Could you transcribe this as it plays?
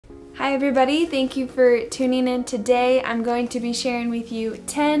Hi everybody, thank you for tuning in today. I'm going to be sharing with you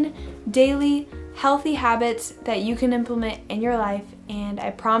 10 daily healthy habits that you can implement in your life, and I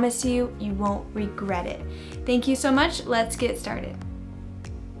promise you, you won't regret it. Thank you so much. Let's get started.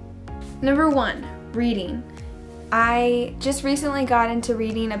 Number 1, reading. I just recently got into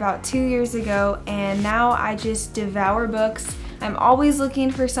reading about 2 years ago, and now I just devour books. I'm always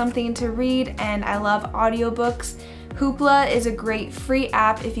looking for something to read, and I love audiobooks. Hoopla is a great free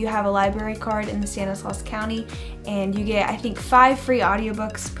app if you have a library card in the Stanislaus County, and you get, I think, 5 free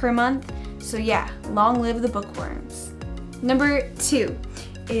audiobooks per month. So yeah, long live the bookworms. Number 2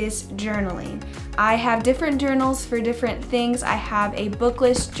 is journaling. I have different journals for different things. I have a book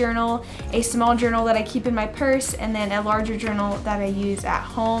list journal, a small journal that I keep in my purse, and then a larger journal that I use at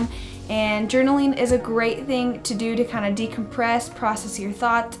home. And journaling is a great thing to do to kind of decompress, process your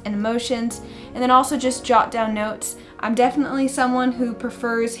thoughts and emotions, and then also just jot down notes. I'm definitely someone who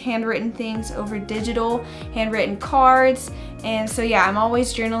prefers handwritten things over digital, handwritten cards, and so yeah, I'm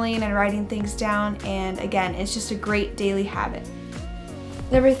always journaling and writing things down, and again, it's just a great daily habit.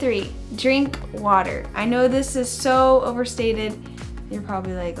 Number 3, drink water. I know this is so overstated. You're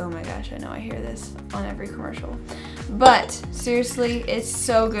probably like, oh my gosh, I know I hear this on every commercial. But seriously, it's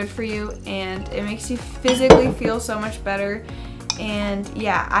so good for you, and it makes you physically feel so much better. And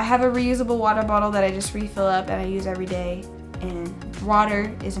yeah, I have a reusable water bottle that I just refill up and I use every day, and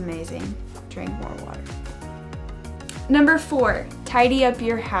water is amazing. Drink more water. Number 4, tidy up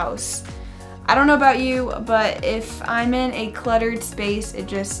your house. I don't know about you, but if I'm in a cluttered space, it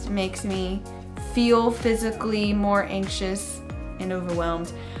just makes me feel physically more anxious and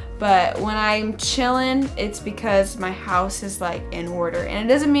overwhelmed. But when I'm chilling, it's because my house is like in order. And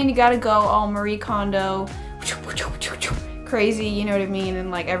it doesn't mean you gotta go all Marie Kondo crazy, you know what I mean,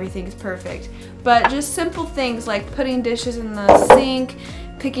 and like everything's perfect. But just simple things like putting dishes in the sink,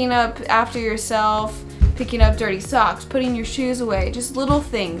 picking up after yourself, picking up dirty socks, putting your shoes away, just little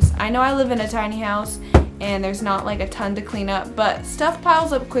things. I know I live in a tiny house and there's not like a ton to clean up, but stuff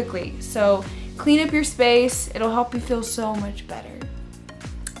piles up quickly. So clean up your space, it'll help you feel so much better.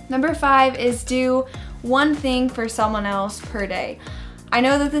 Number 5 is do one thing for someone else per day. I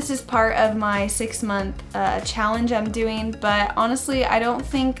know that this is part of my 6-month challenge I'm doing, but honestly, I don't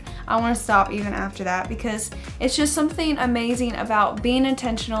think I want to stop even after that, because it's just something amazing about being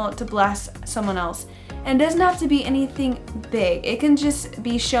intentional to bless someone else. And it doesn't have to be anything big. It can just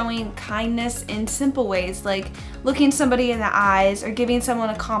be showing kindness in simple ways, like looking somebody in the eyes, or giving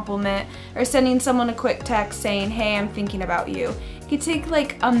someone a compliment, or sending someone a quick text saying, hey, I'm thinking about you. It could take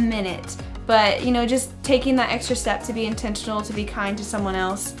like a minute, but you know, just taking that extra step to be intentional, to be kind to someone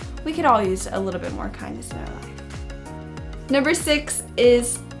else. We could all use a little bit more kindness in our life. Number 6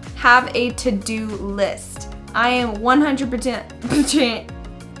 is have a to-do list. I am 100%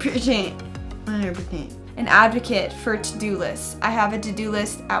 an advocate for to-do lists. I have a to-do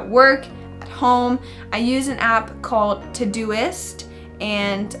list at work, at home. I use an app called Todoist,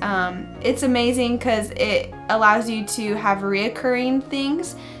 and it's amazing because it allows you to have reoccurring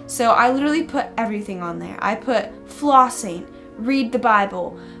things. So I literally put everything on there. I put flossing, read the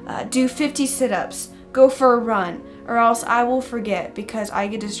Bible, do 50 sit-ups, go for a run, or else I will forget because I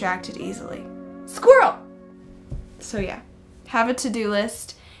get distracted easily. Squirrel! So yeah, have a to-do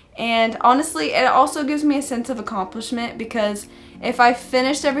list. And honestly, it also gives me a sense of accomplishment, because if I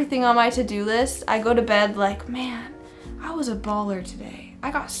finished everything on my to-do list, I go to bed like, man, I was a baller today.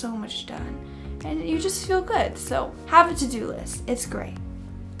 I got so much done. And you just feel good. So have a to-do list. It's great.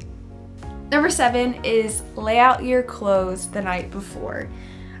 Number 7 is lay out your clothes the night before.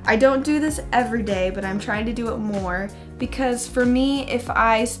 I don't do this every day, but I'm trying to do it more, because for me, if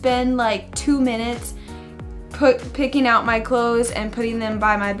I spend like 2 minutes picking out my clothes and putting them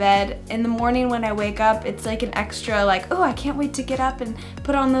by my bed, in the morning when I wake up, it's like an extra like, oh, I can't wait to get up and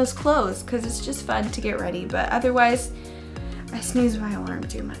put on those clothes, because it's just fun to get ready. But otherwise, I snooze my alarm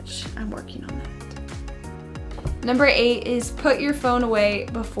too much. I'm working on that. Number 8 is put your phone away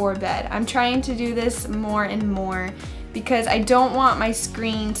before bed. I'm trying to do this more and more, because I don't want my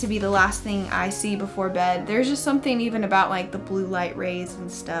screen to be the last thing I see before bed. There's just something even about like the blue light rays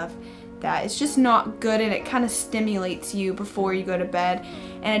and stuff that it's just not good, and it kind of stimulates you before you go to bed,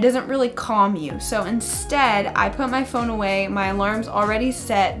 and it doesn't really calm you. So instead, I put my phone away, my alarm's already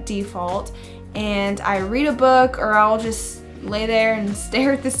set default, and I read a book, or I'll just lay there and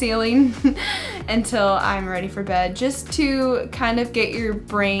stare at the ceiling until I'm ready for bed, just to kind of get your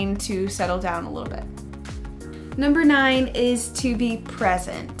brain to settle down a little bit. Number 9 is to be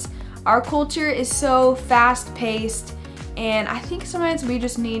present. Our culture is so fast-paced, and I think sometimes we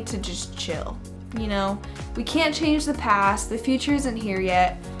just need to just chill, you know? We can't change the past, the future isn't here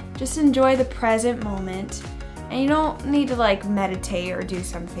yet. just enjoy the present moment. And you don't need to like meditate or do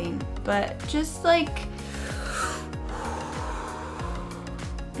something, but just like,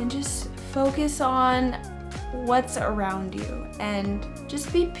 and just focus on what's around you and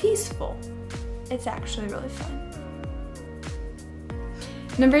just be peaceful. It's actually really fun.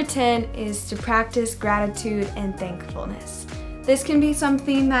 Number 10 is to practice gratitude and thankfulness. This can be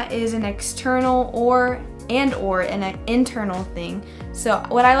something that is an external or an internal thing. So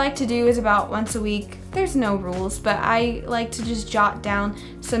what I like to do is about once a week, there's no rules, but I like to just jot down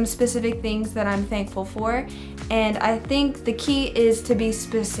some specific things that I'm thankful for. And I think the key is to be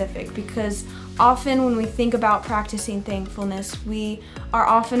specific, because often when we think about practicing thankfulness, we are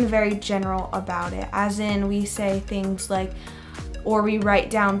often very general about it, as in we say things like, or we write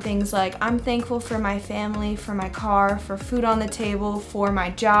down things like, I'm thankful for my family, for my car, for food on the table, for my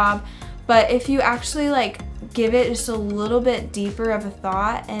job. But if you actually like give it just a little bit deeper of a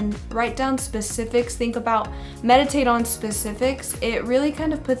thought and write down specifics, meditate on specifics, it really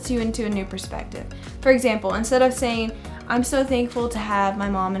kind of puts you into a new perspective. For example, instead of saying, I'm so thankful to have my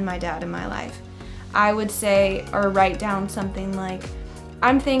mom and my dad in my life, I would say or write down something like,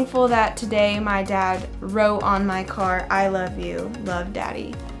 I'm thankful that today my dad wrote on my car, I love you, love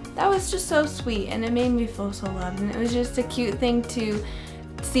daddy. That was just so sweet and it made me feel so loved, and it was just a cute thing to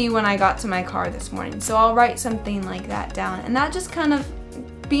see when I got to my car this morning. So I'll write something like that down, and that just kind of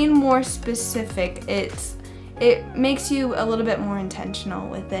being more specific, it makes you a little bit more intentional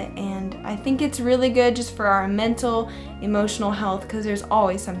with it, and I think it's really good just for our mental, emotional health, because there's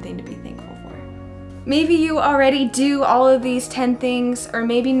always something to be thankful for. Maybe you already do all of these 10 things, or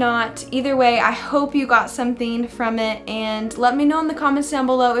maybe not. Either way, I hope you got something from it, and let me know in the comments down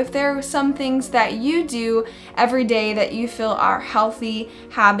below if there are some things that you do every day that you feel are healthy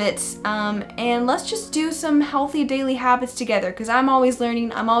habits, and let's just do some healthy daily habits together, because I'm always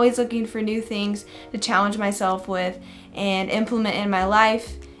learning, I'm always looking for new things to challenge myself with and implement in my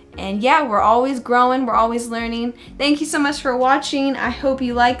life. And yeah, we're always growing, we're always learning. Thank you so much for watching. I hope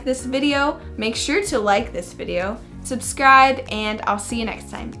you like this video. Make sure to like this video, subscribe, and I'll see you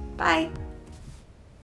next time. Bye.